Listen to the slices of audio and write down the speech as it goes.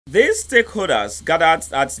These stakeholders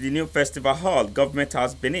gathered at the new festival hall, Government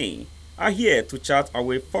House Benin, are here to chart a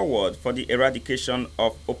way forward for the eradication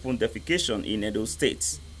of open defecation in Edo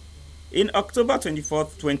State. In October 24,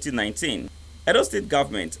 2019, Edo State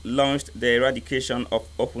government launched the eradication of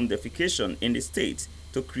open defecation in the state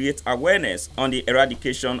to create awareness on the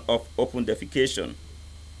eradication of open defecation.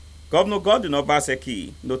 Governor Godwin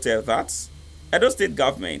Obaseki noted that Edo State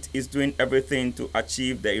government is doing everything to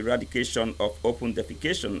achieve the eradication of open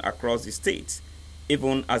defecation across the state,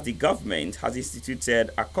 even as the government has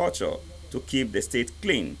instituted a culture to keep the state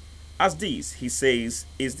clean, as this, he says,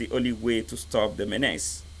 is the only way to stop the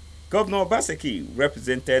menace. Governor Obaseki,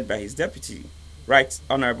 represented by his deputy, Right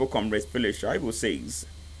Honorable Comrade Philip Shaibu, says,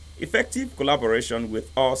 effective collaboration with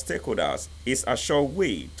all stakeholders is a sure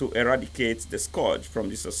way to eradicate the scourge from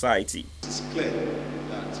the society. It's clear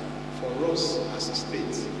that for us as a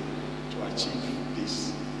state to achieve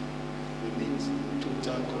this, we need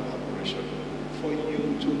total collaboration. For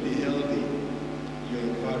you to be healthy, your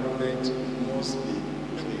environment must be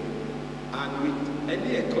clean. And with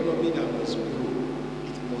any economy that must grow,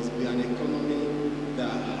 it must be an economy that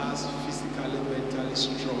has physically, mentally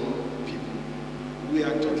strong people. We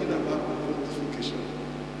are talking about defecation.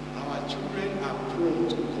 Our children are prone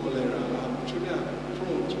to cholera. Our children are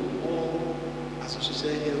prone to all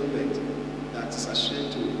associated ailments that is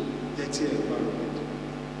associated to dirty environment.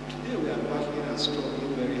 Today we are battling and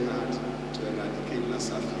struggling very hard to eradicate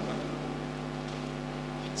Lassa fever.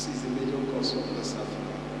 This is the major cause of Lassa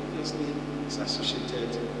fever. Obviously, it's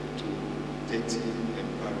associated to dirty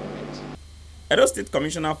environment. Edo State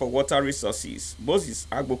Commissioner for Water Resources, Moses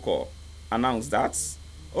Agboko, announced that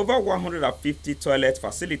over 150 toilet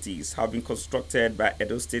facilities have been constructed by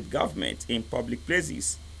Edo State government in public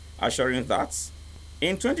places, assuring that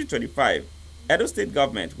in 2025, Edo State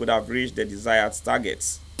government would have reached the desired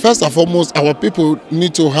targets. First and foremost, our people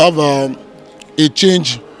need to have a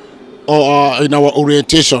change in our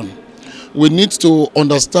orientation. We need to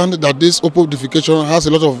understand that this open defecation has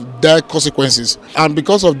a lot of dire consequences, and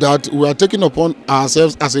because of that, we are taking upon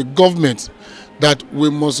ourselves as a government that we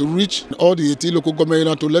must reach all the 18 local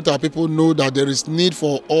government to let our people know that there is need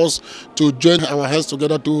for us to join our heads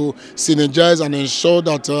together to synergize and ensure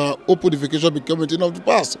that open defecation becomes a thing of the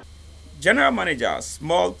past. General Manager,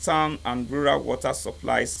 Small Town and Rural Water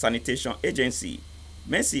Supply Sanitation Agency,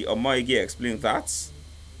 Mercy Omoigi, explained that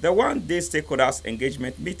the one-day stakeholders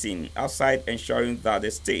engagement meeting, outside ensuring that the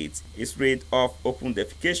state is rid of open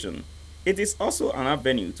defecation, it is also an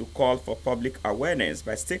avenue to call for public awareness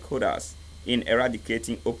by stakeholders in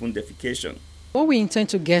eradicating open defecation. What we intend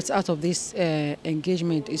to get out of this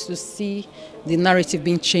engagement is to see the narrative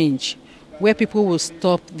being changed, where people will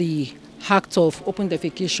stop the act of open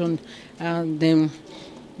defecation, and then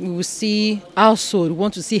we will see household. We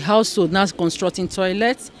want to see household now constructing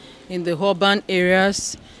toilets in the urban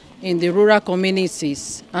areas, in the rural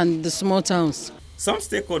communities and the small towns. Some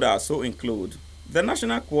stakeholders also include the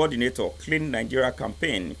National Coordinator Clean Nigeria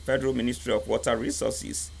Campaign, Federal Ministry of Water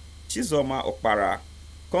Resources, Chizoma Okpara,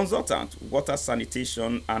 Consultant, Water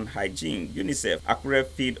Sanitation and Hygiene, UNICEF, Akure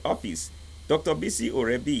Field Office, Dr. B.C.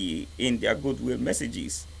 Orebi, in their goodwill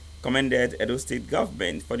messages, commended Edo State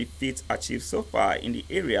government for the feat achieved so far in the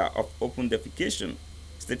area of open defecation,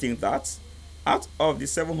 stating that out of the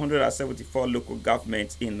 774 local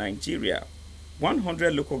governments in Nigeria,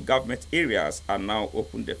 100 local government areas are now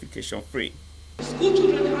open defecation free. School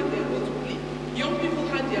children had their role to play, young people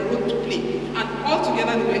had their role to play, and all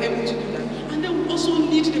together they were able to do that. And then we also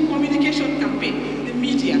need the communication campaign, the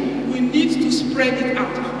media. We need to spread it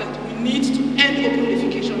out that we need to end open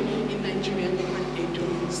defecation in Nigeria and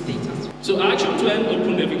Edo State as well. So action to end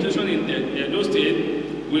open defecation in Edo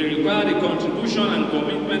State will require the contribution and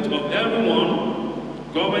commitment of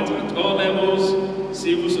everyone, government at all levels,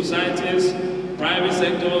 civil societies, private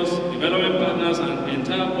sectors, development partners, and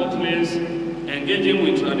entire populace, engaging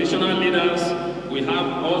with traditional leaders. We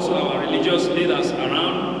have also our religious leaders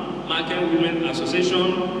around, Market Women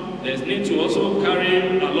Association. There's need to also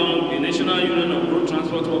carry along the National Union of Road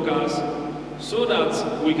Transport Workers so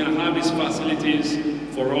that we can have these facilities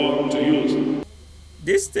for all to use.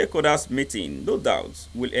 This stakeholders meeting, no doubt,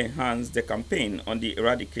 will enhance the campaign on the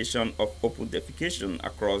eradication of open defecation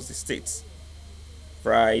across the states.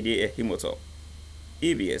 Friday Ehimoto,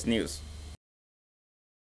 EBS News.